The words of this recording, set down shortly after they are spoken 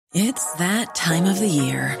It's that time of the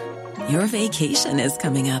year. Your vacation is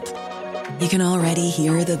coming up. You can already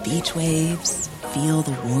hear the beach waves, feel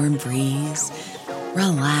the warm breeze,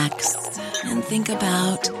 relax, and think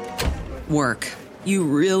about work. You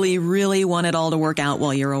really, really want it all to work out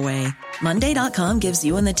while you're away. Monday.com gives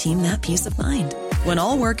you and the team that peace of mind. When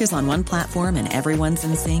all work is on one platform and everyone's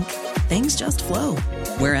in sync, things just flow.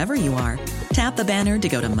 Wherever you are, tap the banner to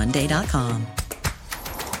go to Monday.com.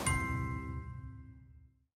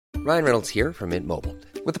 Ryan Reynolds here from Mint Mobile.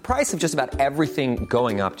 With the price of just about everything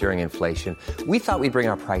going up during inflation, we thought we'd bring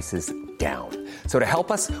our prices down. So to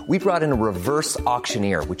help us, we brought in a reverse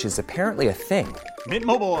auctioneer, which is apparently a thing. Mint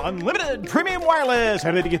Mobile Unlimited Premium Wireless.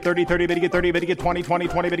 How to get 30, 30, bit to get 30, bit to get 20, 20,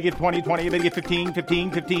 20, bit to get 20, 20, bit to get 15,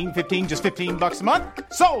 15, 15, 15, just $15 a month?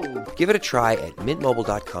 Sold! Give it a try at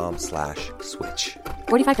mintmobile.com/switch.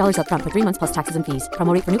 $45 up front for 3 months plus taxes and fees.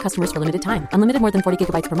 Promo rate for new customers for limited time. Unlimited more than 40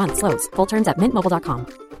 gigabytes per month. Slows full terms at mintmobile.com.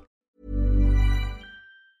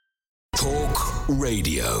 Talk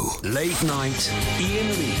Radio. Late night, Iain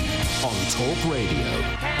Lee on Talk Radio.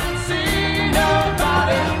 Can't see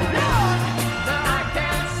nobody. I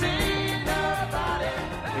can't see nobody.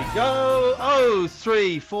 Here we go.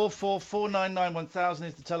 03444991000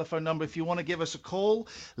 is the telephone number if you want to give us a call.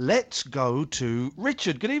 Let's go to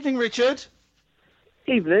Richard. Good evening, Richard.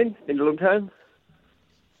 Evening. Been a long time.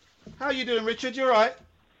 How are you doing, Richard? You all right?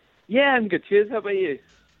 Yeah, I'm good. Cheers. How about you?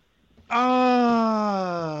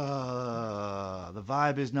 The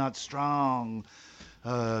vibe is not strong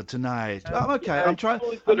tonight. I'm okay. I'm trying.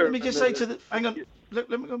 Let me just say to the. Hang on. Let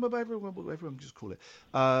me go. Everyone, just call it.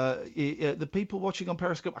 The people watching on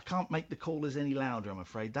Periscope, I can't make the callers any louder. I'm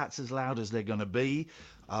afraid that's as loud as they're going to be.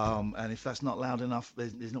 And if that's not loud enough,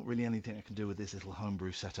 there's not really anything I can do with this little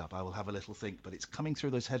homebrew setup. I will have a little think, but it's coming through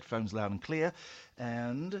those headphones loud and clear.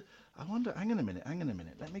 And I wonder. Hang on a minute.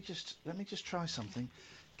 Let me just try something.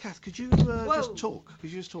 Kath, could you just talk?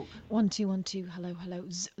 1 2 1 2. Hello.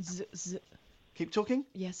 Z z z. Keep talking?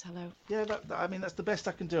 Yes, hello. Yeah, I mean, that's the best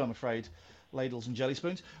I can do, I'm afraid. Ladles and jelly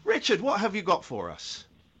spoons. Richard, what have you got for us?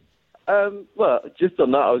 Well, just on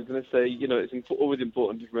that, I was going to say, it's always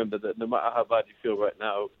important to remember that no matter how bad you feel right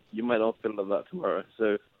now, you might not feel like that tomorrow.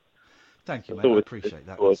 So, thank you, mate. I appreciate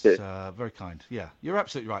that. It's very kind. Yeah, you're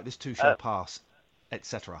absolutely right. This too shall pass,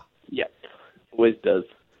 etc. Yeah, always does.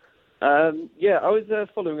 I was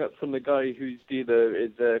following up from the guy whose dealer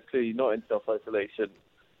is clearly not in self-isolation.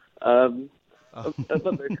 About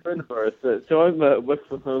the coronavirus. So I'm working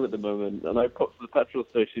from home at the moment, and I popped to the petrol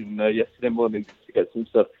station yesterday morning just to get some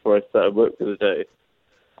stuff before I started work for the day.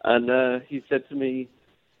 And he said to me,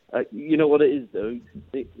 you know what it is, though?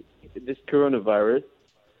 This coronavirus,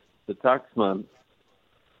 the tax man.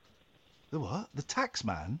 The what? The tax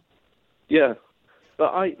man? Yeah.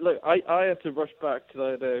 But I had to rush back because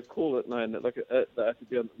I had a call at 9 that I had to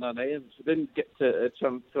be on at 9 a.m. So I didn't get a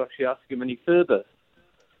chance to actually ask him any further.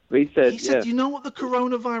 But he said, you know what the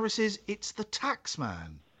coronavirus is? It's the tax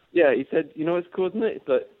man. Yeah, he said, you know what's causing it? It's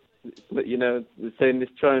like they're saying this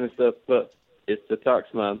China stuff, but it's the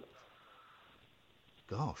tax man.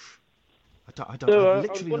 Gosh. I have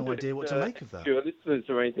literally no idea what to make of that. Your listeners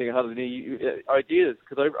or anything had any ideas?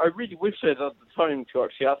 Because I really wish I'd had the time to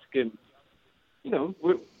actually ask him.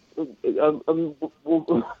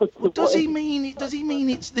 Does he mean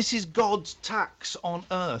this is God's tax on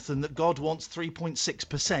Earth and that God wants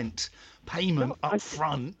 3.6% payment up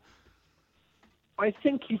front? I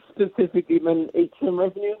think he specifically meant HM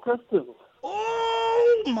Revenue and Customs.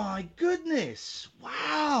 Oh my goodness!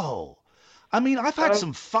 Wow. I mean, I've had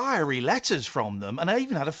some fiery letters from them, and I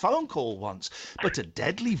even had a phone call once. But a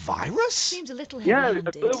deadly virus? Seems a little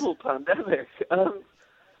heavy-handed. Yeah, a global pandemic.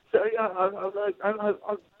 So yeah, I'm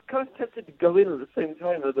kind of tempted to go in at the same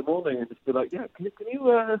time in the morning and just be like, yeah, can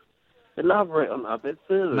you elaborate on that a bit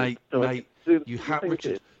further? Mate,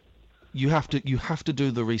 Richard, you have to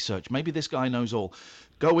do the research. Maybe this guy knows all.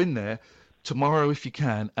 Go in there tomorrow if you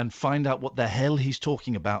can and find out what the hell he's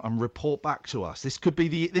talking about and report back to us. This could be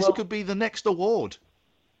the next award.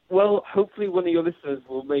 Well, hopefully one of your listeners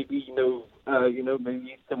will maybe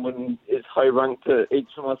maybe someone is high ranked at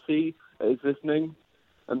HMRC is listening.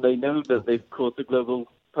 And they know that they've caused a global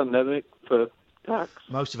pandemic for tax.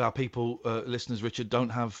 Most of our listeners, Richard, don't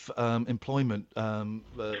have employment for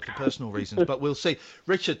personal reasons, but we'll see.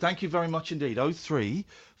 Richard, thank you very much indeed.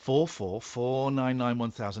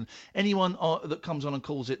 03444991000. Anyone that comes on and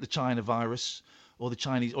calls it the China virus or the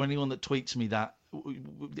Chinese, or anyone that tweets me that,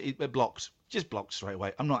 it blocked. Just blocked straight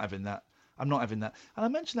away. I'm not having that. And I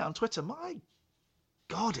mentioned that on Twitter. My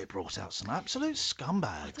God, it brought out some absolute scumbags.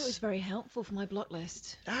 I thought it was very helpful for my block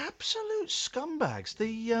list. Absolute scumbags.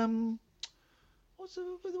 The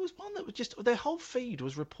There was one that was just their whole feed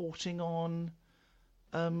was reporting on.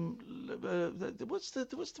 Where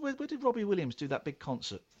did Robbie Williams do that big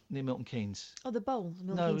concert near Milton Keynes? Oh, the Bowl.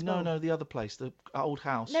 No, the other place, the old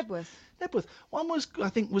house. Nebworth. One was, I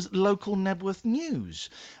think, was local Nebworth News,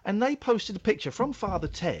 and they posted a picture from Father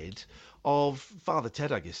Ted,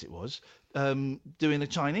 I guess it was, doing the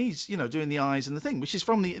Chinese, doing the eyes and the thing, which is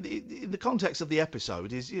from the context of the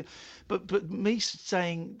episode is, but me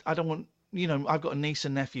saying I don't want. I've got a niece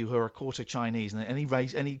and nephew who are a quarter Chinese, and any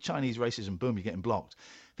Chinese racism, boom, you're getting blocked.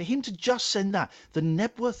 For him to just send that, the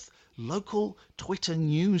Nebworth local Twitter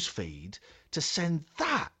news feed, to send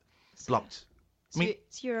that, blocked. So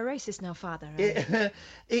you're a racist now, Father. It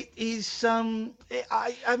is. I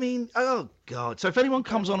mean, oh God. So if anyone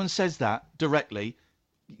comes on and says that directly,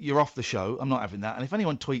 you're off the show. I'm not having that. And if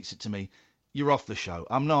anyone tweets it to me, you're off the show.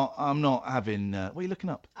 I'm not having. What are you looking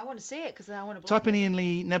up? I want to see it because I want to. Type in Iain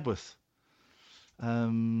Lee Nebworth.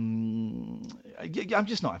 I'm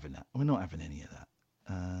just not having that. We're not having any of that.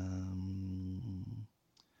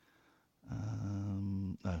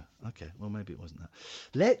 No. Okay. Well, maybe it wasn't that.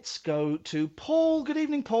 Let's go to Paul. Good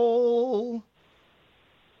evening, Paul.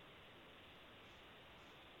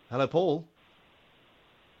 Hello, Paul.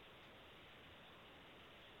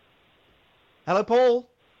 Hello, Paul.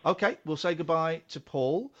 Okay, we'll say goodbye to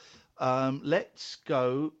Paul. Let's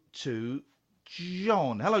go to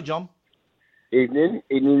John. Hello, John. Evening,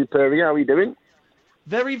 Perry. How are you doing?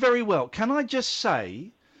 Very, very well. Can I just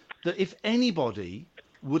say that if anybody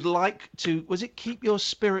would like to, was it keep your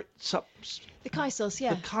spirits up? The Kaisos,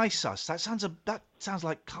 yeah. The Kaisos. That sounds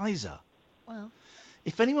like Kaiser. Well.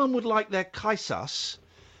 If anyone would like their Kaisos,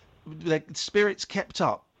 their spirits kept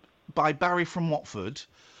up by Barry from Watford,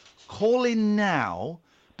 call in now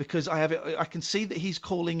because I can see that he's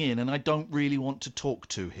calling in and I don't really want to talk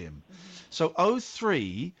to him. Mm-hmm. So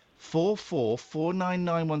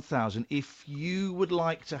 03444991000 if you would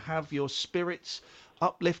like to have your spirits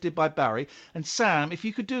uplifted by Barry. And Sam, if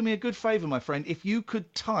you could do me a good favour, my friend, if you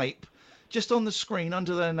could type just on the screen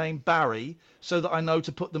under their name Barry so that I know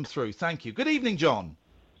to put them through. Thank you. Good evening, John.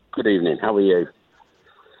 Good evening. How are you?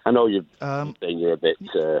 I know you're a bit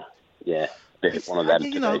one of them.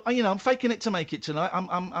 I'm faking it to make it tonight.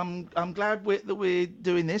 I'm glad that we're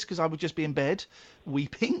doing this because I would just be in bed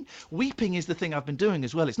weeping. Weeping is the thing I've been doing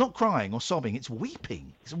as well. It's not crying or sobbing. It's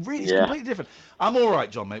weeping. It's completely different. I'm all right,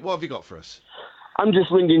 John, mate. What have you got for us? I'm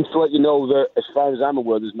just ringing to let you know that, as far as I'm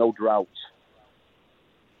aware, there's no drought.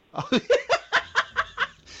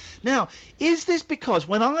 Now, is this because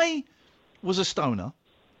when I was a stoner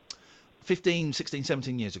 15, 16,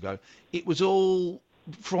 17 years ago, it was all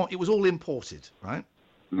imported, right?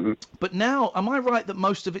 Mm-hmm. But now, am I right that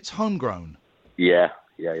most of it's homegrown? Yeah.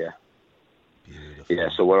 Beautiful. Yeah,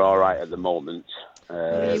 so we're all right at the moment.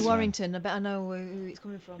 Warrington, I bet I know who it's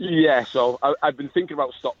coming from. Yeah, so I've been thinking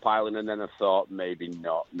about stockpiling, and then I thought maybe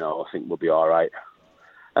not. No, I think we'll be all right.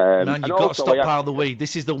 Man, you've got to stockpile the weed.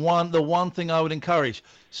 This is the one thing I would encourage.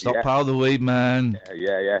 Stockpile the weed, man.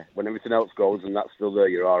 Yeah. When everything else goes and that's still there,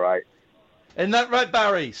 you're all right. Isn't that right,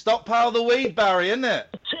 Barry? Stockpile the weed, Barry, isn't it?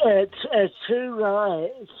 It's too right.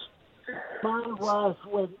 My wife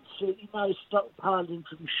went to, stockpiling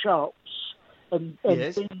from shops and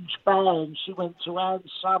binge buying. She went to Ann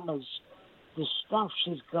Summers. The stuff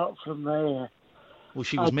she's got from there. Well,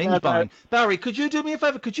 she was minge buying. Barry, could you do me a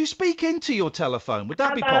favour? Could you speak into your telephone? Would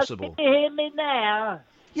that be possible? Can you hear me now?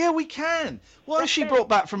 Yeah, we can. What has she brought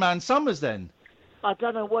back from Ann Summers then? I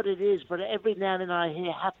don't know what it is, but every now and then I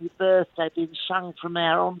hear Happy Birthday being sung from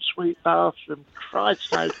our ensuite bathroom.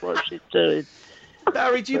 Christ knows what she's doing.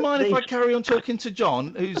 Barry, do you mind if I carry on talking to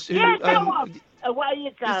John? Go on. Away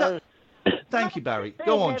you go. Thank you, Barry.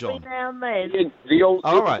 Go on, John. Every now and then. The old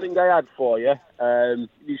thing I had for you,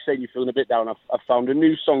 you saying you're feeling a bit down, I found a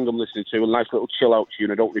new song I'm listening to, a nice little chill-out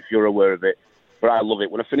tune. I don't know if you're aware of it, but I love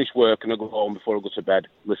it. When I finish work and I go home before I go to bed,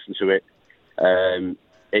 listen to it.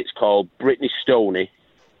 It's called Britney Stoney.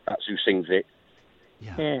 That's who sings it.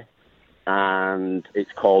 Yeah. And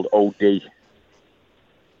it's called OD.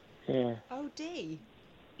 Yeah. OD?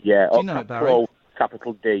 Yeah. Do you know it, Barry?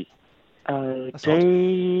 Capital D. OD.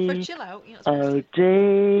 For chill out. OD.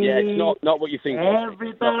 Yeah, it's not what you think.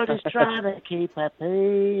 Everybody's trying to keep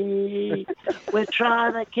happy. We're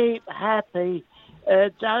trying to keep happy.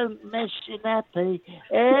 Don't mess your nappy.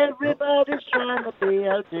 Everybody's trying to be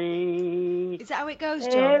OD. Is that how it goes,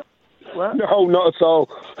 John? What? No, not at all.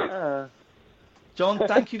 John,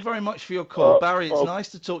 thank you very much for your call. Barry, it's nice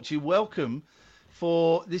to talk to you. Welcome.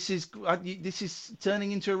 This is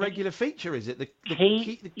turning into a regular feature, is it?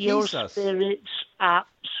 Keep your spirits up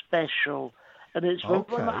special. And it's when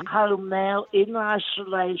I'm at home now, in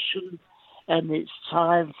isolation, and it's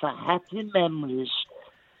time for happy memories.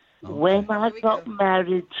 Okay. When I got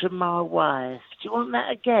married to my wife. Do you want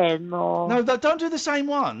that again, or...? No, don't do the same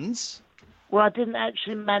ones. Well, I didn't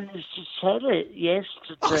actually manage to tell it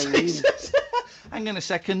yesterday. Hang on a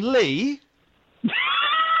second. Lee?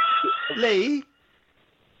 Lee?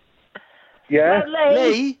 Yeah?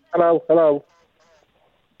 Lee? Hello.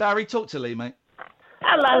 Barry, talk to Lee, mate.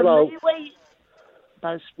 Hello. Lee. Wait.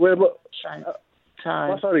 Both same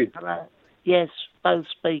time. Sorry? Hello. Yes, both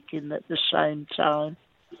speaking at the same time.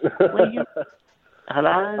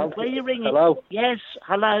 Hello? Where are you ringing? Hello? Yes,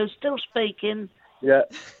 hello, still speaking. Yeah.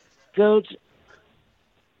 Good.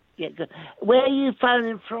 Yeah, good. Where are you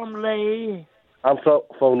phoning from, Lee? I'm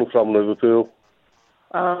phoning from Liverpool.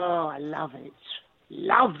 Oh, I love it.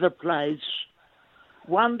 Love the place.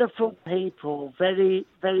 Wonderful people, very,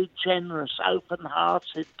 very generous,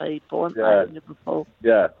 open-hearted people, aren't they, in Liverpool?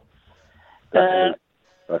 Yeah.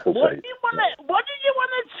 What do you want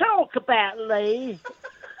to talk about, Lee?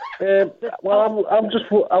 Well,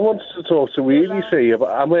 I wanted to talk to Iain, you see.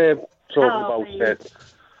 I'm talking about it.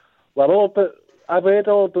 Well, I've heard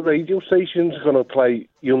all the radio stations are going to play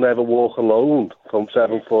You'll Never Walk Alone from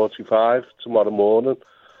 7:45 tomorrow morning.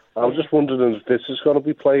 I was just wondering if this is going to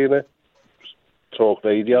be playing it. Talk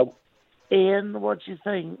radio. Iain, what do you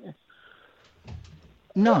think?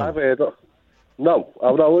 No. I've heard it. No,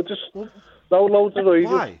 loads of radio.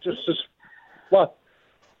 Why? What?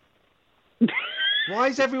 Why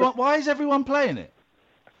is everyone playing it?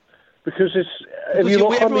 Because it's...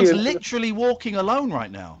 everyone's literally walking alone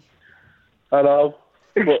right now. I know.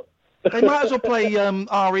 But they might as well play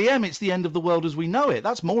REM, It's the End of the World as We Know It.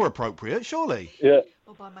 That's more appropriate, surely. Yeah.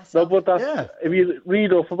 All by myself. No, but if you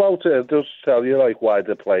read up about it does tell you, why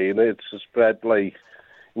they're playing it. It's to spread, to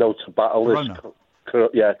battle this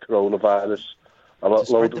coronavirus. To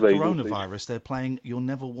spread the coronavirus, they're playing You'll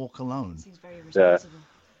Never Walk Alone. Seems very responsible.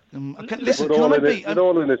 Listen, we're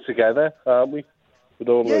all in it together, aren't we?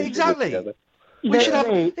 Exactly. Together. We should have...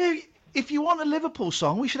 If you want a Liverpool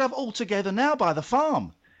song, we should have All Together Now by The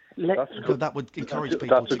Farm. That would encourage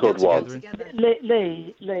people to get together.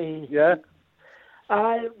 Lee. Yeah?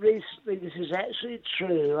 I recently, this is actually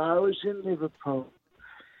true, I was in Liverpool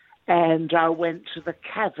and I went to the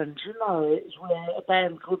Cavern. Do you know, it's where a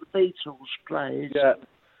band called the Beatles plays. Yeah.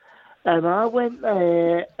 And I went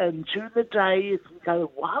there, and during the day you can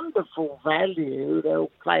go, wonderful value.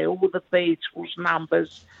 They'll play all the Beatles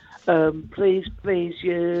numbers. Please, Please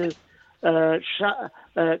You,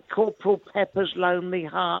 Corporal Pepper's Lonely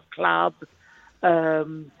Heart Club.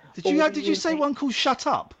 Did you say one called Shut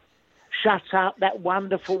Up? Shut Up, that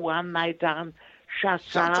wonderful one they done.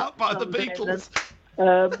 Shut Up by the Beatles.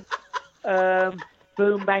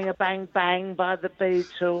 Boom Bang Bang Bang by the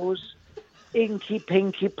Beatles. Inky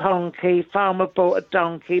Pinky Ponky, Farmer Bought a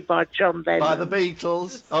Donkey by John Lennon. By the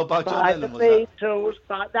Beatles. Oh, by John Lennon, was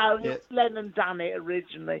that? By the Beatles. Lennon done it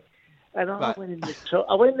originally. And I went in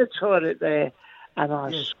the toilet there, and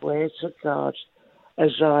I swear to God,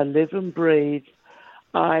 as I live and breathe,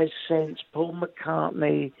 I sensed Paul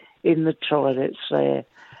McCartney in the toilets there.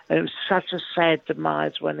 And it was such a sad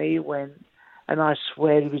demise when he went, and I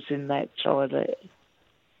swear he was in that toilet.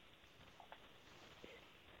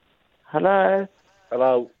 Hello?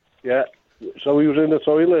 Hello, yeah. So he was in the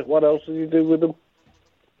toilet. What else did you do with him?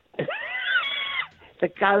 The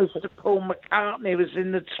ghost of Paul McCartney was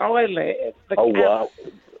in the toilet. Wow.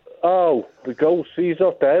 Oh, the ghost, he's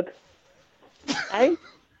not dead. Eh?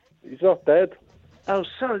 He's not dead. Oh,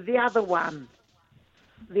 sorry, the other one.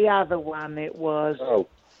 The other one, it was... Oh.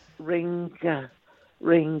 Ringo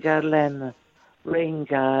Lennon.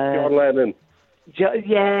 John Lennon.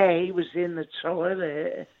 Yeah, he was in the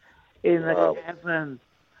toilet. In the Cavern.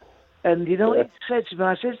 And you know what he said to me?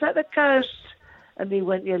 I said, is that the ghost? And he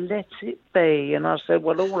went, yeah, let it be. And I said,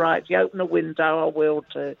 well, all right, if you open the window, I will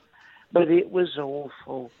too. But it was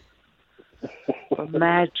awful.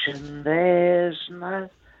 Imagine there's no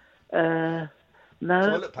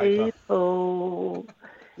people.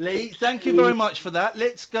 Lee, thank you very much for that.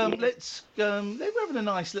 Let's we're having a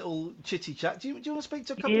nice little chitty chat. Do you want to speak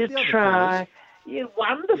to a couple of the other callers? You're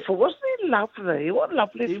wonderful. Wasn't he lovely? What a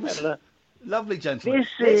lovely fella. Lovely gentleman.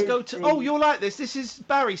 Let's go to... Oh, you'll like this. This is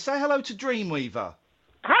Barry. Say hello to Dreamweaver.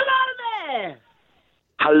 Hello there.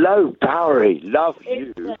 Hello, Barry. Love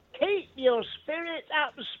you. Keep your spirit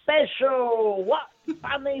up special. What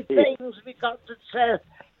funny things have you got to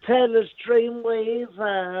tell us,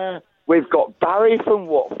 Dreamweaver? We've got Barry from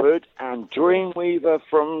Watford and Dreamweaver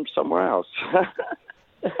from somewhere else.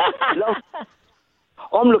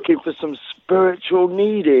 I'm looking for some spiritual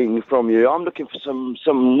kneading from you. I'm looking for some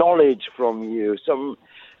knowledge from you,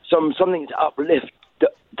 something to uplift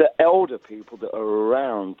the elder people that are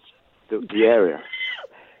around the area.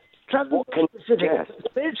 What can you suggest?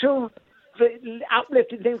 Spiritual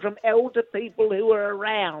uplifting thing from elder people who are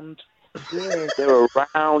around. Yeah, they're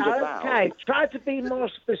around about. Okay, try to be more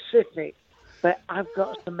specific. But I've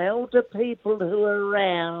got some elder people who are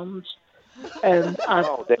around, and I've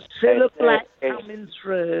got Cilla Black coming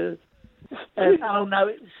through. Oh no,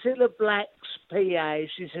 it's Cilla Black's PA.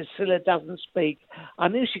 She says Cilla doesn't speak. I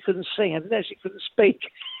knew she couldn't sing. I didn't know she couldn't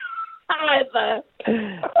speak either.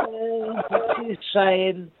 She's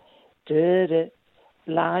saying,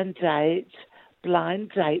 blind date,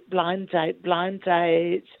 blind date, blind date, blind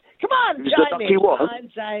date. Come on, join me.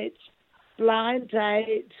 Blind date, blind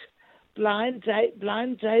date, blind date,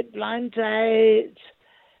 blind date, blind date.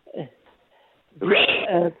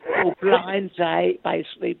 Or blind date,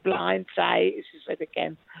 basically. Blind date. She said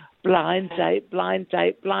again. Blind date, blind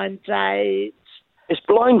date, blind date. It's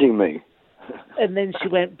blinding me. And then she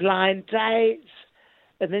went blind dates.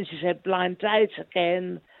 And then she said blind dates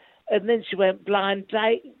again. And then she went blind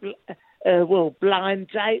date. Blind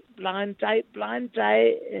date, blind date, blind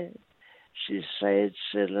date. She said,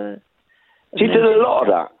 Cilla. She did a lot of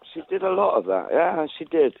that. She did a lot of that. Yeah, she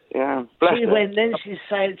did. Yeah. Bless she her. went, then she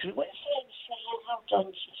said, she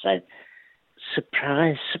said,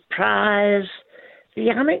 surprise, surprise. The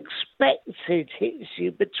unexpected hits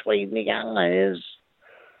you between the eyes.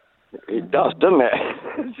 It does, doesn't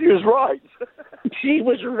it? She was right. She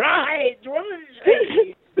was right, wasn't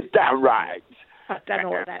she? Damn right. I don't know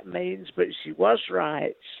what that means, but she was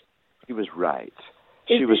right. She was right.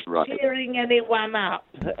 She was right. Cheering anyone up,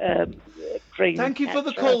 Thank you for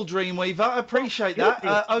the call, Dreamweaver. I appreciate that.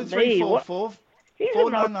 0344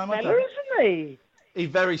 499 isn't he? He's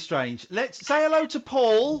very strange. Let's say hello to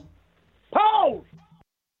Paul. Paul!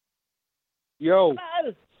 Yo.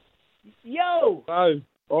 Hello. Yo. Oh,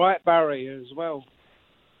 all right, Barry, as well.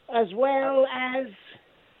 As well as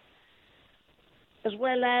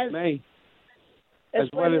me. As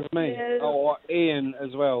well as me. Oh, Ian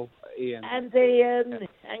as well. Ian. And Ian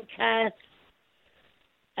and Kath.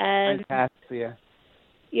 And Kath, yeah.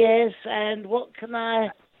 Yes, and what can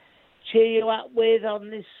I cheer you up with on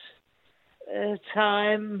this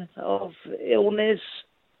time of illness?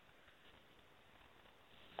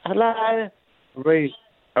 Hello?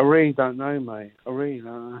 I really don't know, mate. I really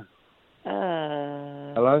don't know.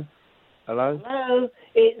 Hello? Hello? Hello?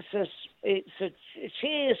 It's a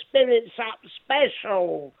Cheer Spirits Up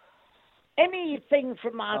special. Anything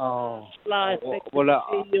from my life that can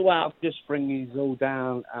cheer you up. I'm just bringing you all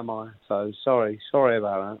down, am I? So, sorry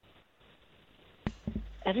about that.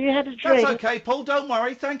 Have you had a drink? That's okay, Paul. Don't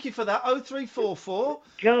worry. Thank you for that. 0344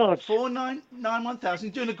 499 1000.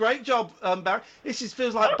 You're doing a great job, Barry. This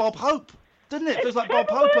feels like Bob Hope, doesn't it? Feels like Bob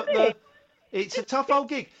Hope at the. It's a tough old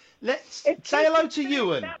gig. Let's say hello to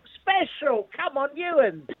Ewan. Special. Come on,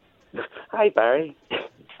 Ewan. Hi, Barry.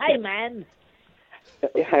 Hey, man.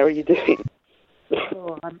 How are you doing?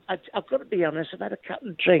 Oh, I've got to be honest. I've had a couple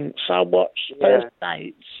of drinks. I watched First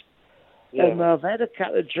Dates, and I've had a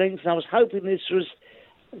couple of drinks, and I was hoping this was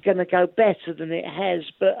going to go better than it has.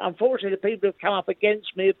 But unfortunately, the people who have come up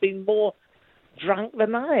against me have been more drunk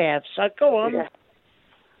than I have. So go on. Yeah.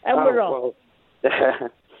 And we're on.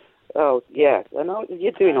 Well, yeah. No,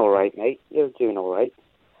 you're doing all right, mate. You're doing all right.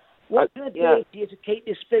 What can I do for you to keep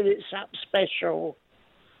your spirits up special?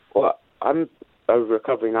 Well, I'm a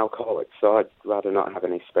recovering alcoholic, so I'd rather not have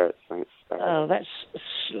any spirits, thanks. Oh, that's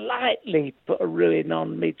slightly put a ruin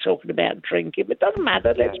on me talking about drinking, but it doesn't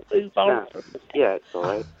matter. Let's move on. Yeah, it's all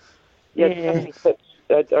right.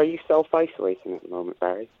 Are you self-isolating at the moment,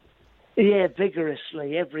 Barry? Yeah,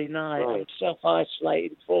 vigorously every night. Right. I'm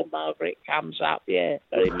self-isolating before Margaret comes up. Yeah,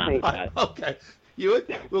 very much so. Okay. Ewan,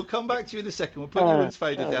 we'll come back to you in a second. We'll put Ewan's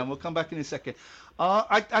fader down. We'll come back in a second.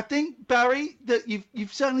 I think, Barry, that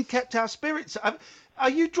you've certainly kept our spirits. Are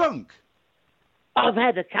you drunk? I've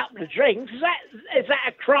had a couple of drinks. Is that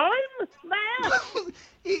a crime now?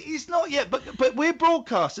 It's not yet, but we're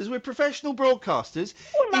broadcasters. We're professional broadcasters.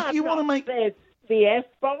 Well, if you want to make the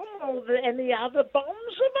F-bomb or any other bombs,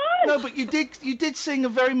 have I? No, but you did sing a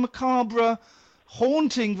very macabre,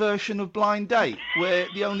 haunting version of Blind Date, where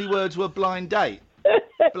the only words were blind date.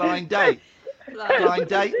 Blind date. Blind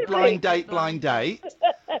date, blind date, blind date.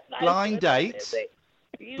 Blind date.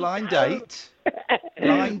 Blind date.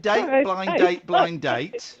 Blind date, blind date, blind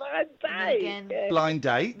date. Blind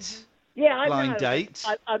date. Yeah, I know. Blind date.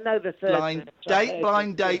 I know the third. Blind date,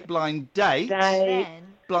 blind date, blind date.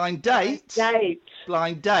 Blind date.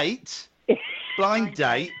 Blind date. Blind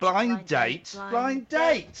date, blind date, blind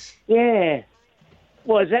date. Yeah.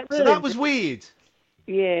 Well, is that really? So that was weird.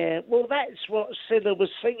 Yeah, well, that's what Scylla was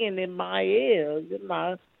singing in my ear, you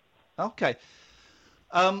know. Okay.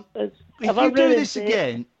 If Have I you do ruined this it?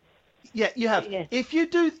 again, yeah, you have. Yeah. If you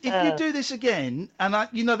do this again, and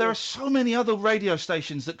there are so many other radio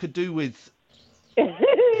stations that could do with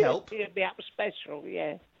help. It'd be up special,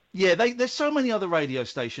 yeah. Yeah, there's so many other radio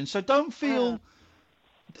stations, so don't feel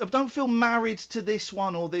married to this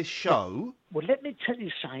one or this show. Well, let me tell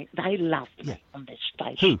you something. They love me on this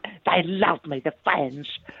station. Who? They love me, the fans.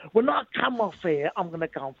 When I come off here, I'm going to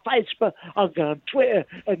go on Facebook, I'll go on Twitter,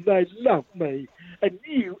 and they love me. And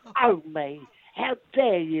you owe me. How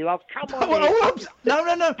dare you? I've come on here.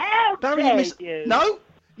 No. How Barry, dare you? No,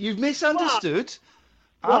 you've misunderstood.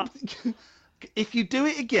 What? If you do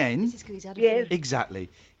it again, Yes. exactly.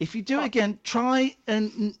 If you do it again, try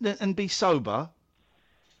and be sober.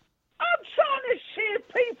 I'm trying to cheer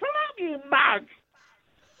people up, you mug.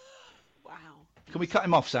 Can we cut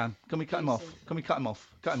him off, Sam? Can we cut him off? Can we cut him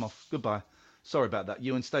off? Cut him off. Goodbye. Sorry about that.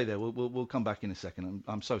 Ewan, stay there. We'll come back in a second.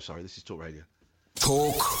 I'm so sorry. This is Talk Radio.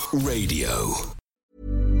 Talk Radio.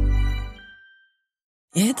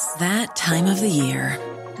 It's that time of the year.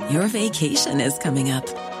 Your vacation is coming up.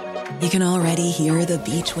 You can already hear the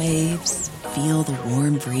beach waves, feel the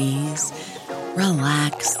warm breeze,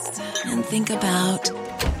 relax, and think about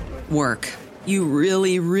work. You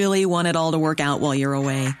really, really want it all to work out while you're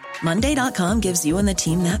away. Monday.com gives you and the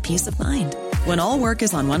team that peace of mind. When all work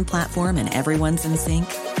is on one platform and everyone's in sync,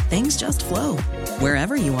 things just flow.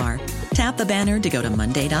 Wherever you are, tap the banner to go to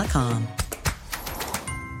Monday.com.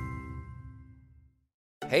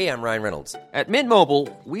 Hey, I'm Ryan Reynolds. At Mint Mobile,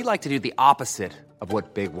 we like to do the opposite of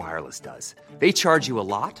what Big Wireless does. They charge you a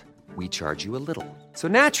lot, we charge you a little. So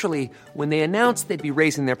naturally, when they announced they'd be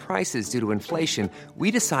raising their prices due to inflation,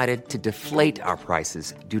 we decided to deflate our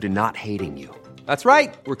prices due to not hating you. That's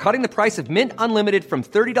right. We're cutting the price of Mint Unlimited from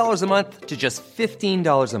 $30 a month to just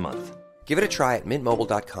 $15 a month. Give it a try at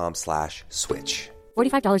mintmobile.com/switch.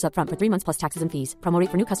 $45 up front for 3 months plus taxes and fees. Promo rate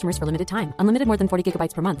for new customers for limited time. Unlimited more than 40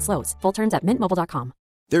 gigabytes per month. Slows full terms at mintmobile.com.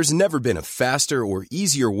 There's never been a faster or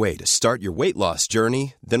easier way to start your weight loss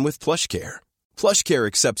journey than with PlushCare. PlushCare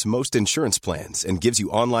accepts most insurance plans and gives you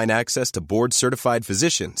online access to board-certified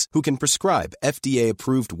physicians who can prescribe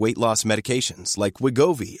FDA-approved weight loss medications like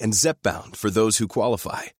Wegovy and Zepbound for those who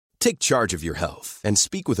qualify. Take charge of your health and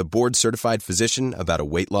speak with a board-certified physician about a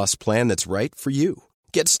weight loss plan that's right for you.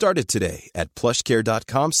 Get started today at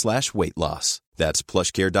plushcare.com/weight loss. That's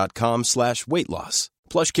plushcare.com/weight loss.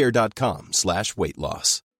 plushcare.com/weight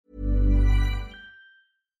loss.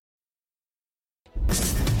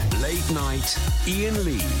 Late night, Iain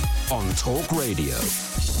Lee on Talk Radio.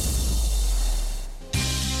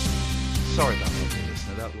 Sorry about that, dear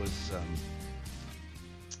listener.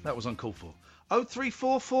 That was uncalled for.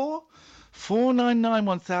 0344 499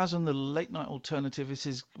 1000, the late night alternative.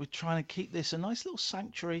 We're trying to keep this a nice little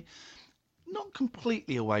sanctuary, not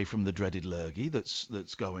completely away from the dreaded lurgy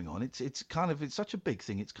that's going on. It's such a big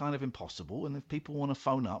thing. It's kind of impossible. And if people want to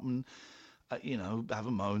phone up and have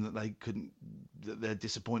a moan that they're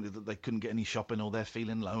disappointed that they couldn't get any shopping, or they're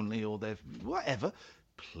feeling lonely, or they're whatever,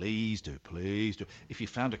 please do. If you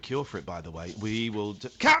found a cure for it, by the way, we will.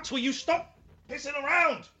 Cats, will you stop pissing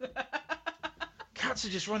around? Cats are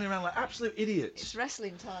just running around like absolute idiots. It's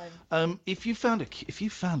wrestling time. If you found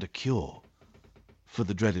a cure for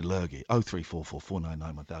the dreaded lurgy, 0344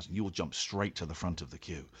 499 1000, you will jump straight to the front of the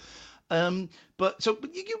queue. But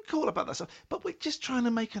you call about that stuff. But we're just trying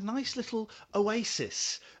to make a nice little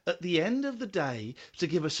oasis at the end of the day to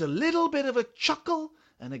give us a little bit of a chuckle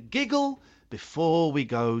and a giggle before we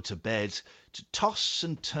go to bed, to toss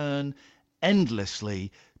and turn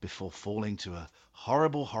endlessly before falling to a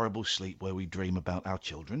horrible, horrible sleep where we dream about our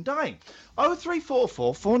children dying.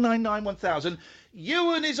 0344 499 1000.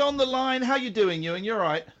 Ewan is on the line. How you doing, Ewan? You all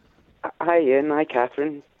right? Hi, Ian. Hi,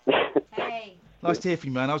 Catherine. Hey. Nice to hear from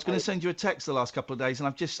you, man. I was going to send you a text the last couple of days, and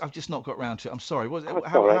I've just not got round to it. I'm sorry.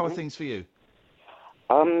 How are things for you?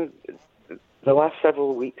 The last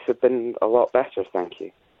several weeks have been a lot better, thank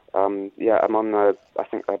you. I'm on I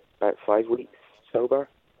think about 5 weeks sober,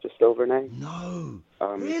 just over now. No.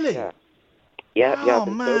 Really? Yeah. Yeah. Oh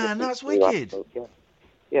man, that's wicked.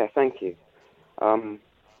 Yeah, thank you.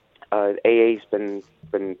 AA's been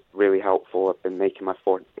really helpful. I've been making my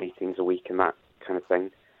 4 meetings a week and that kind of thing.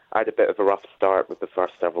 I had a bit of a rough start with the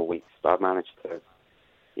first several weeks, but I've managed to,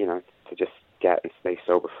 to just get and stay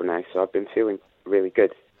sober for now. So I've been feeling really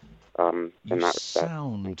good. In that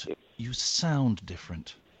respect. You sound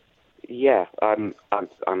different. Yeah, I am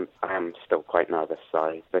still quite nervous.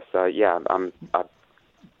 Sorry, but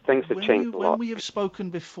things have changed a lot. When we have spoken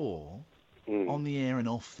before, on the air and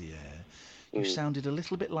off the air, you sounded a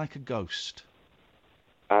little bit like a ghost.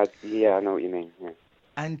 Yeah, I know what you mean. Yeah.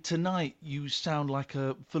 And tonight you sound like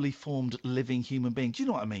a fully formed living human being. Do you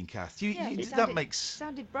know what I mean, Kath?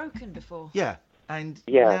 Sounded broken before. Yeah, and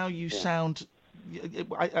Yeah, now you sound.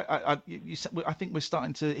 I think we're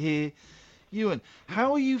starting to hear Ewan.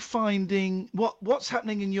 How are you finding what's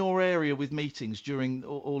happening in your area with meetings during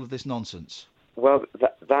all of this nonsense? Well,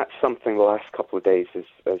 that's something the last couple of days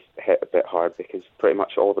has hit a bit hard, because pretty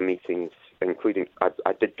much all the meetings, including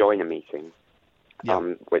I did join a meeting,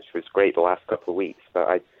 which was great the last couple of weeks,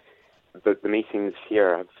 but the meetings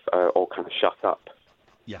here have all kind of shut up.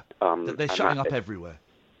 Yeah, they're shutting up everywhere.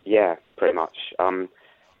 Yeah, pretty much.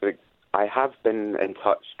 I have been in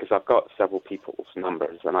touch, because I've got several people's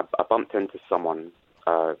numbers, and I bumped into someone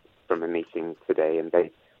from a meeting today, and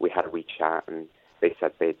we had a wee chat, and they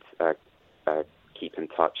said they'd keep in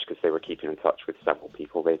touch, because they were keeping in touch with several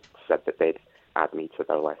people. They said that they'd add me to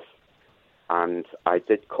their list. And I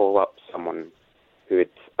did call up someone who had,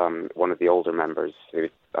 one of the older members, who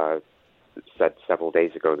said several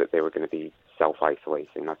days ago that they were going to be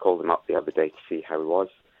self-isolating. I called him up the other day to see how he was,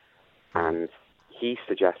 and he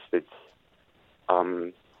suggested,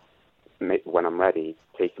 when I'm ready,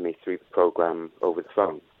 taking me through the program over the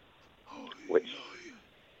phone, which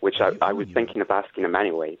I was thinking of asking him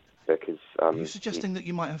anyway, because... Are you suggesting that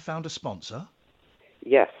you might have found a sponsor?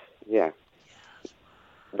 Yes, yeah.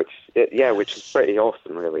 Which is pretty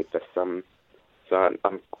awesome, really. But, so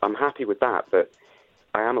I'm happy with that, but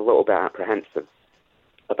I am a little bit apprehensive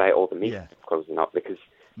about all the meetings closing up, because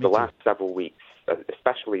the last several weeks,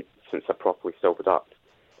 especially since I properly sobered up,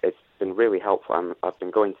 it's been really helpful. I've been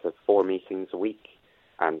going to 4 meetings a week,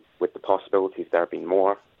 and with the possibilities there being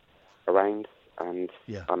more around, and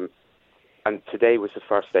today was the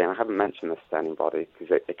first day, and I haven't mentioned this to anybody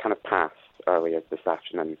because it kind of passed earlier this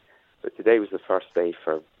afternoon, but today was the first day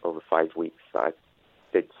for over 5 weeks that I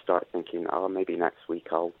did start thinking, maybe next week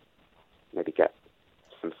I'll maybe get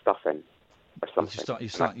some stuff in or something. You're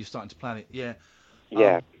starting to plan it, yeah.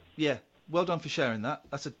 Yeah. Yeah. Well done for sharing that.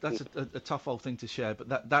 That's a tough old thing to share,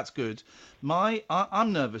 but that's good.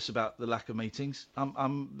 I'm nervous about the lack of meetings.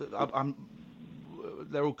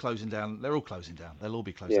 They're all closing down. They'll all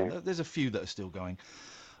be closed down. There's a few that are still going.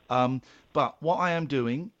 But what I am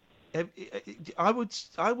doing, I would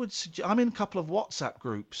suggest, I'm in a couple of WhatsApp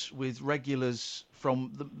groups with regulars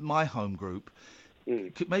from my home group.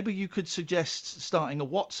 Maybe you could suggest starting a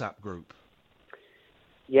WhatsApp group.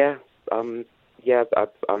 Yeah.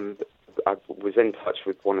 I was in touch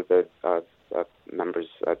with one of the members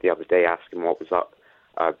the other day, asking what was up.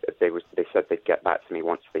 They said they'd get back to me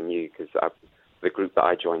once they knew, because the group that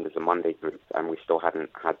I joined is a Monday group, and we still hadn't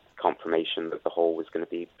had confirmation that the hall was going to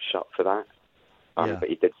be shut for that. But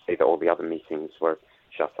he did say that all the other meetings were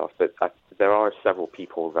shut off. But there are several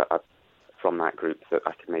people that from that group that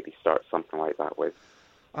I could maybe start something like that with.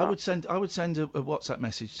 I would send a WhatsApp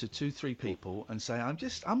message to 2-3 people and say,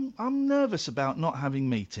 I'm nervous about not having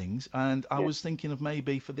meetings, and I was thinking of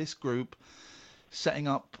maybe for this group setting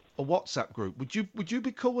up a WhatsApp group. Would you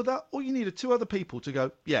be cool with that? Or you need 2 other people to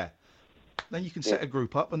go, yeah. Then you can set a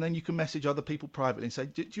group up, and then you can message other people privately and say,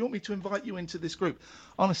 do you want me to invite you into this group?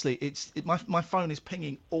 Honestly, my phone is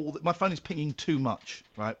pinging my phone is pinging too much,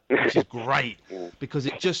 right? Which is great, because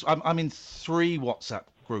I'm in 3 WhatsApp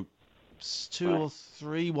groups. 2 or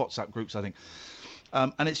 3 WhatsApp groups, I think,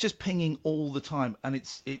 and it's just pinging all the time, and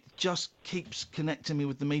it just keeps connecting me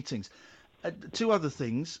with the meetings. 2 other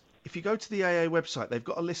things: if you go to the AA website, they've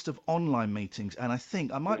got a list of online meetings, and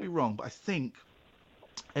I might be wrong, but I think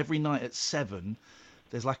every night at 7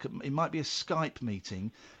 there's it might be a Skype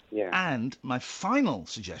meeting. And my final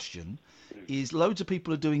suggestion is loads of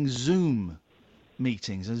people are doing Zoom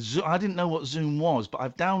meetings, and I didn't know what Zoom was, but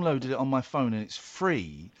I've downloaded it on my phone, and it's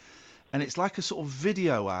free. And it's like a sort of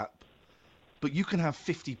video app, but you can have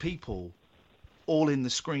 50 people all in the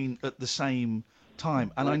screen at the same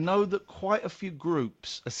time. And I know that quite a few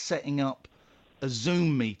groups are setting up a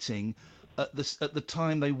Zoom meeting at the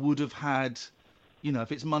time they would have had,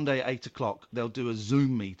 if it's Monday at 8 o'clock, they'll do a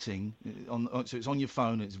Zoom meeting. So it's on your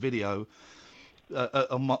phone, it's video,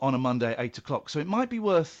 on a Monday at 8 o'clock. So it might be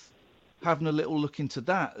worth having a little look into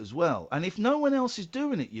that as well. And if no one else is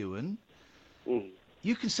doing it, Ewan...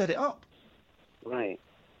 you can set it up. Right.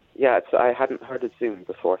 Yeah, I hadn't heard of Zoom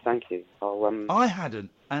before. Thank you. I hadn't,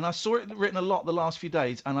 and I saw it written a lot the last few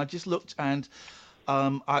days, and I just looked, and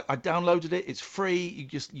I downloaded it. It's free.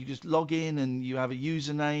 You just log in, and you have a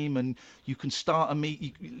username, and you can start a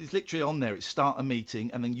meet. It's literally on there. It's start a meeting,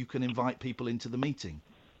 and then you can invite people into the meeting.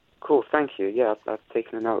 Cool. Thank you. Yeah, I've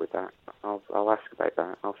taken a note of that. I'll ask about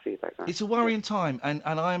that. I'll see about that. It's a worrying time, and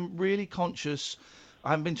I'm really conscious. I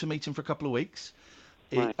haven't been to a meeting for a couple of weeks.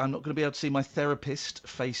 I'm not going to be able to see my therapist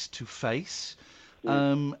face to face.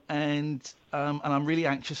 And I'm really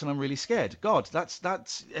anxious and I'm really scared. God,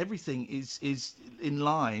 that's everything is in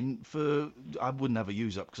line for. I wouldn't have a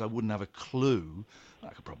use up because I wouldn't have a clue. I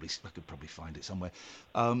could probably find it somewhere.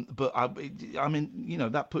 But I mean, you know,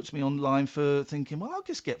 that puts me on line for thinking, well, I'll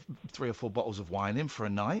just get 3 or 4 bottles of wine in for a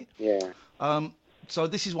night. Yeah. So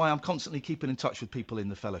this is why I'm constantly keeping in touch with people in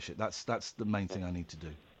the fellowship. That's the main thing I need to do.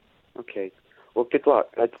 Okay. Well, good luck.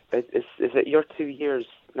 Is it your 2 years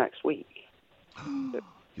next week?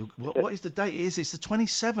 What is the date? It's the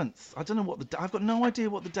 27th. I don't know what I've got no idea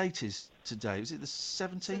what the date is today. Is it the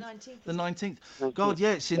 17th? The 19th. God,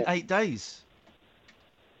 yeah, it's in 8 days.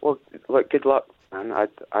 Well, look, good luck, man.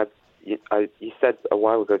 You said a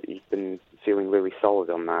while ago that you've been feeling really solid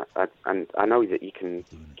on that, and I know that you can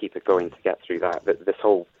keep it going to get through that. But this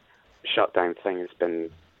whole shutdown thing has been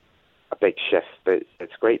a big shift, but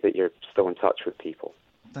it's great that you're still in touch with people.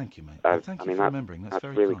 Thank you, mate. Thank you for remembering. That's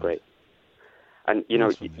very really kind. Great. And, you know,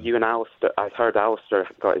 you and Alistair, I heard Alistair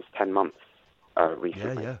got his 10 months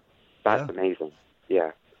recently. Yeah. That's amazing.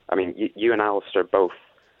 Yeah. I mean, you and Alistair both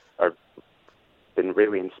are been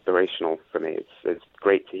really inspirational for me. It's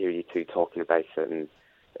great to hear you two talking about it, and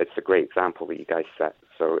it's a great example that you guys set.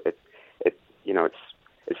 So it's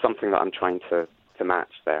something that I'm trying to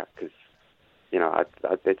match there, because, you know,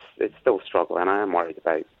 it's still a struggle, and I am worried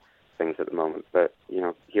about things at the moment. But, you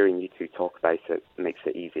know, hearing you two talk about it makes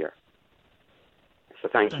it easier. So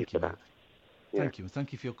thank you for that. Yeah. Thank you.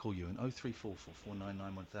 Thank you for your call, Ewan. 0344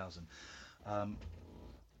 499 1000.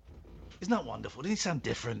 Isn't that wonderful? Doesn't he sound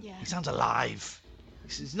different? Yeah. He sounds alive.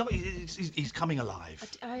 He's coming alive.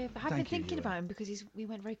 I have been thinking about him because we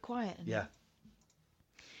went very quiet. Yeah.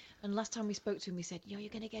 And last time we spoke to him, we said, "Yo, you're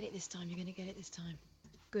going to get it this time. You're going to get it this time."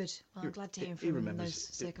 Good. Well, I'm glad to hear from him in those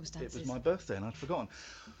circumstances. It was my birthday and I'd forgotten.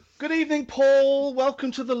 Good evening, Paul.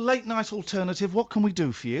 Welcome to the Late Night Alternative. What can we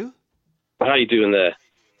do for you? How you doing there?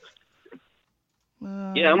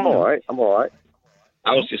 Yeah, I'm all right.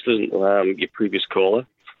 I was just listening to your previous caller.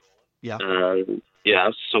 Yeah. Yeah, I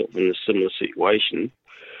was sort of in a similar situation.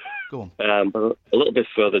 Go on. But a little bit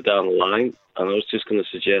further down the line, and I was just going to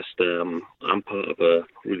suggest I'm part of a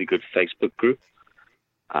really good Facebook group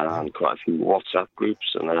and quite a few WhatsApp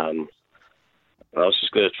groups, and I was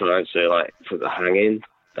just going to try and say, like, for the hang-in,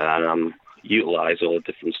 utilise all the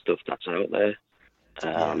different stuff that's out there.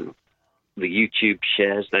 The YouTube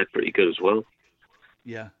shares, they're pretty good as well.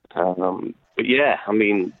 Yeah. But yeah, I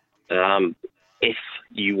mean, if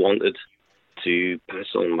you wanted to pass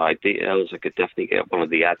on my details, I could definitely get one of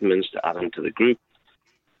the admins to add them to the group,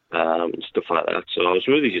 stuff like that. So I was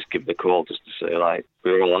really just giving a call just to say, like,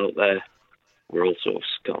 we're all out there. We're all sort of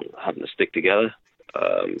having to stick together.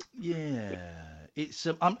 Yeah. It's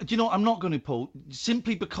do you know what? I'm not going to, Paul,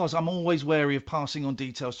 simply because I'm always wary of passing on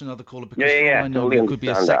details to another caller because I know totally you could be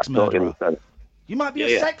a sex murderer. You might be a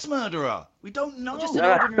Yeah. sex murderer. We don't know. Just an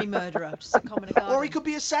ordinary murderer, just a common garden. Or he could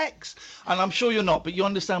be a sex. And I'm sure you're not, but you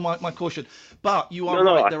understand my caution. But you are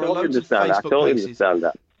No, right. I There are totally loads of understand that. I Facebook totally pages. understand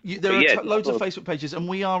that. There are Yeah, loads of Facebook pages, and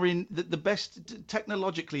we are in the best,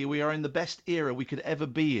 technologically, we are in the best era we could ever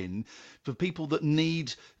be in for people that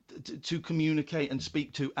need to communicate and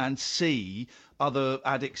speak to and see other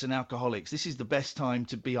addicts and alcoholics. This is the best time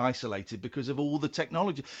to be isolated because of all the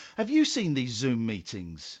technology. Have you seen these Zoom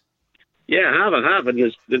meetings? Yeah, I have.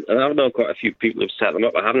 And I've known quite a few people who've set them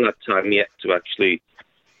up. I haven't had time yet to actually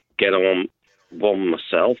get on one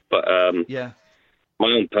myself, but yeah. My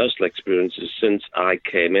own personal experiences since I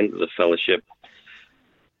came into the fellowship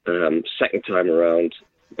second time around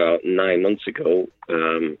about 9 months ago,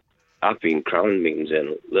 I've been crowning meetings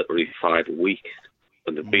in literally 5 a week,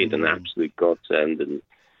 and they've been an absolute godsend, and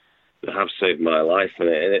they have saved my life, and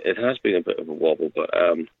it has been a bit of a wobble, but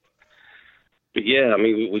yeah, I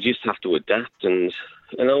mean, we just have to adapt, and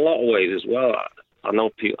in a lot of ways as well. I know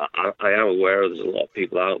people. I am aware there's a lot of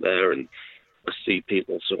people out there, and I see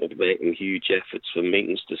people sort of making huge efforts for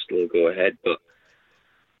meetings to still go ahead, but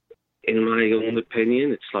in my own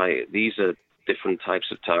opinion, it's like these are different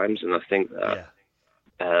types of times, and I think that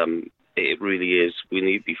it really is. We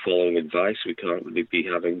need to be following advice. We can't really be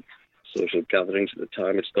having social gatherings at the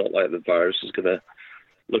time. It's not like the virus is going to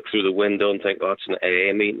look through the window and think, oh, it's an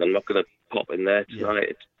AA meeting, I'm not going to pop in there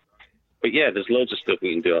tonight. But yeah, there's loads of stuff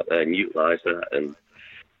we can do out there and utilise that, and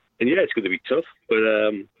yeah, it's going to be tough,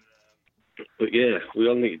 but yeah, we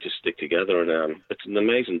all need to just stick together, and it's an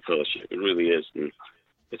amazing fellowship, it really is, and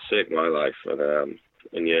it saved my life,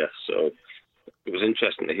 and yeah, so it was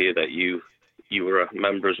interesting to hear that you were a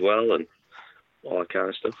member as well, and all that kind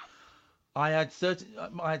of stuff. I had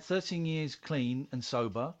 13 years clean and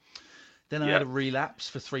sober. Then I had a relapse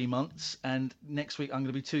for 3 months, and next week I'm going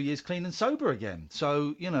to be 2 years clean and sober again.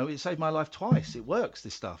 So, it saved my life twice. It works,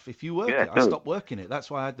 this stuff. If you work it, I stopped working it. That's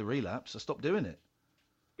why I had the relapse. I stopped doing it.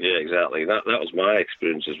 Yeah, exactly. That was my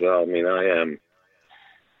experience as well. I mean,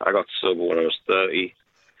 I got sober when I was 30.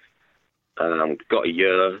 Got a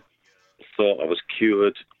year. Thought I was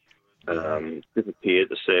cured. Disappeared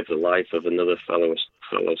to save the life of another fellow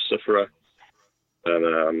sufferer.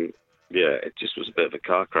 And it just was a bit of a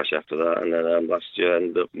car crash after that. And then last year I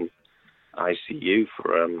ended up in ICU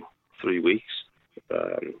for 3 weeks.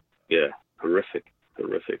 Horrific.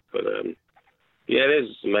 But it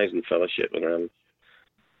is amazing fellowship,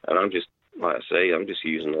 and I'm just, like I say, I'm just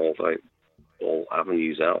using all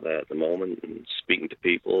avenues out there at the moment and speaking to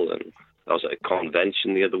people. And I was at a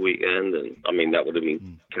convention the other weekend, and I mean that would have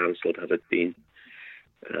been cancelled had it been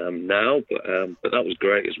now, but that was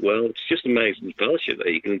great as well. It's just amazing fellowship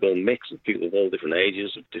that you can go and mix with people of all different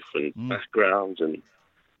ages, of different backgrounds, and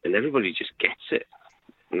everybody just gets it.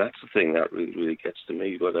 And that's the thing that really, really gets to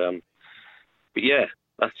me. But yeah,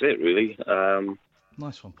 that's it really.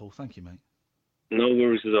 Nice one, Paul. Thank you, mate. No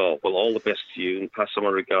worries at all. Well, all the best to you, and pass on my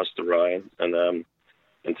regards to Ryan and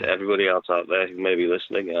to everybody else out there who may be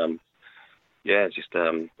listening. Just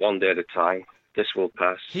one day at a time. This will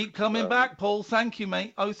pass. Keep coming back, Paul. Thank you,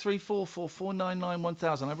 mate. 0344 499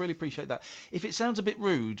 1000. I really appreciate that. If it sounds a bit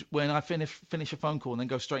rude when I finish a phone call and then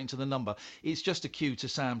go straight into the number, it's just a cue to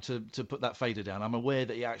Sam to put that fader down. I'm aware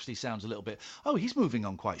that it actually sounds a little bit, he's moving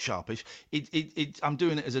on quite sharpish. I'm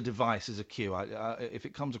doing it as a device, as a cue. If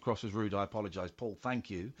it comes across as rude, I apologise. Paul, thank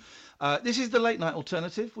you. This is the Late Night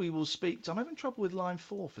Alternative. We will speak. I'm having trouble with line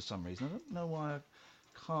 4 for some reason. I don't know why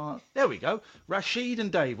can't. There we go. Rashid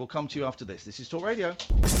and Dave will come to you after this. This is Talk Radio.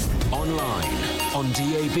 Online, on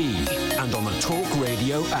DAB, and on the Talk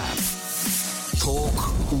Radio app. Talk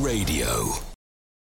Radio.